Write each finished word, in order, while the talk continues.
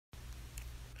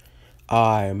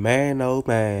Alright, man, oh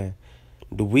man,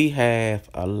 do we have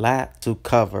a lot to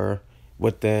cover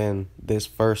within this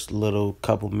first little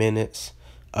couple minutes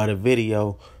of the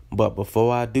video. But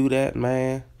before I do that,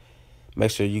 man, make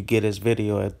sure you give this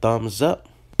video a thumbs up.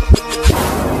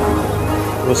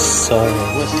 What's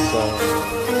up? What's up?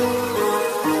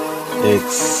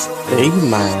 It's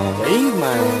A-Man.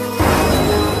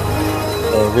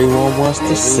 Everyone wants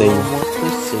to see.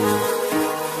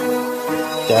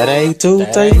 That ain't too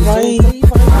tight, right?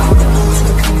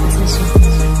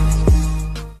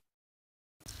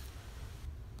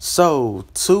 So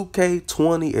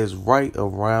 2K20 is right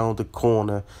around the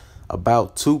corner,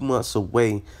 about 2 months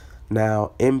away.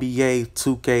 Now NBA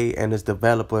 2K and its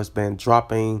developer has been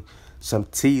dropping some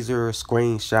teaser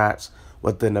screenshots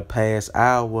within the past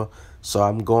hour. So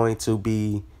I'm going to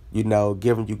be,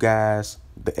 giving you guys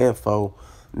the info.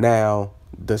 Now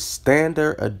the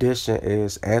standard edition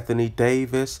is Anthony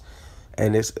Davis,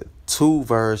 and it's two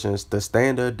versions, the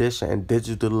standard edition and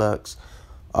digital deluxe,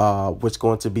 which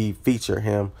going to be feature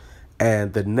him.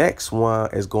 And the next one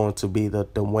is going to be the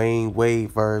Dwayne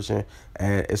Wade version,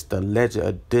 and it's the Legend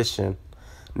Edition.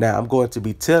 Now, I'm going to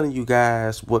be telling you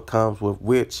guys what comes with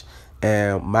which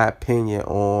and my opinion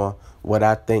on what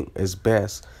I think is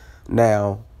best.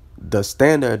 Now, the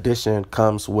Standard Edition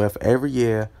comes with every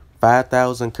year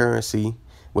 5,000 currency,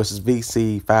 which is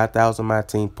VC, 5,000 my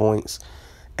team points.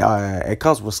 It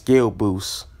comes with skill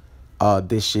boosts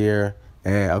this year,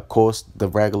 and of course the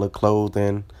regular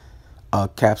clothing,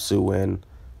 capsule, and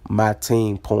my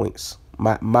team points.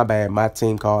 My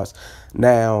team cards.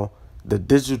 Now the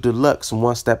digital deluxe,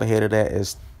 one step ahead of that,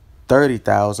 is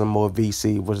 30,000 more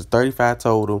VC, which is 35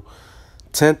 total.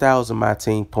 10,000 my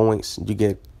team points. You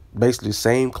get basically the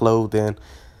same clothing,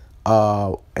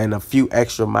 and a few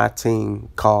extra my team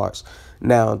cards.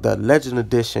 Now the Legend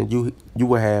Edition, you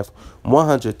will have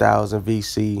 100,000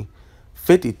 VC,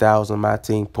 50,000 my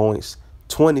team points,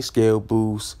 20 skill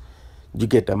boosts. You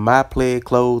get the My Play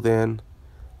clothing,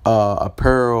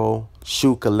 apparel,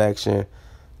 shoe collection,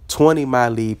 20 My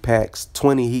League packs,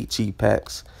 20 Heat Cheat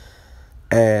packs,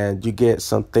 and you get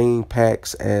some theme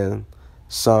packs and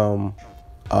some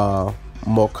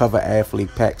more cover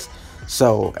athlete packs.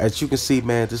 So as you can see,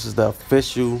 man, this is the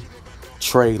official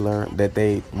trailer that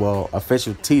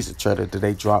official teaser trailer that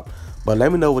they dropped. But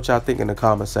let me know what y'all think in the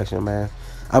comment section, man.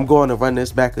 I'm going to run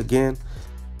this back again.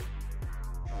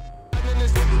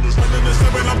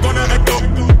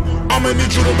 I'ma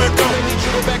need you to back up.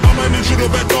 I'ma need you to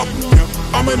back up.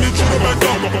 I'ma need you to back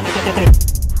up.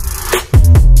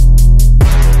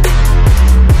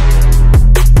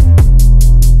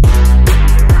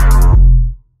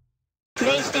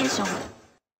 PlayStation.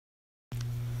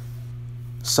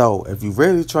 So if you're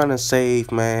really trying to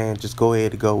save, man, just go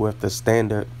ahead and go with the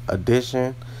standard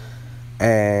edition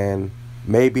and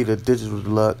maybe the digital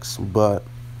deluxe. But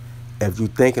if you're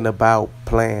thinking about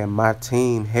playing my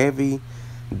team heavy,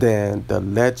 then the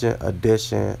Legend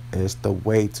Edition is the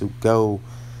way to go.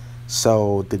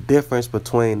 So the difference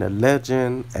between the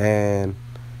Legend and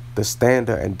the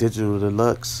standard and digital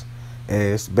deluxe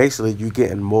is basically you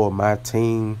getting more my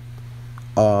team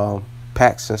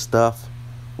packs and stuff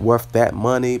worth that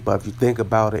money. But if you think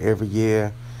about it, every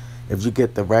year, if you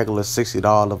get the regular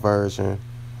 $60 version,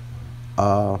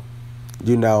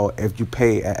 if you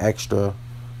pay an extra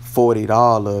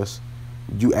 $40,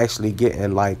 you actually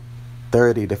getting like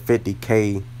 30 to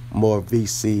 50K more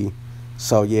VC.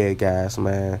 So yeah, guys,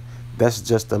 man, that's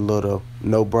just a little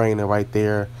no-brainer right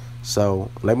there. So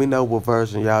let me know what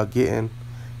version y'all getting,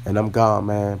 and I'm gone,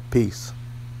 man. Peace.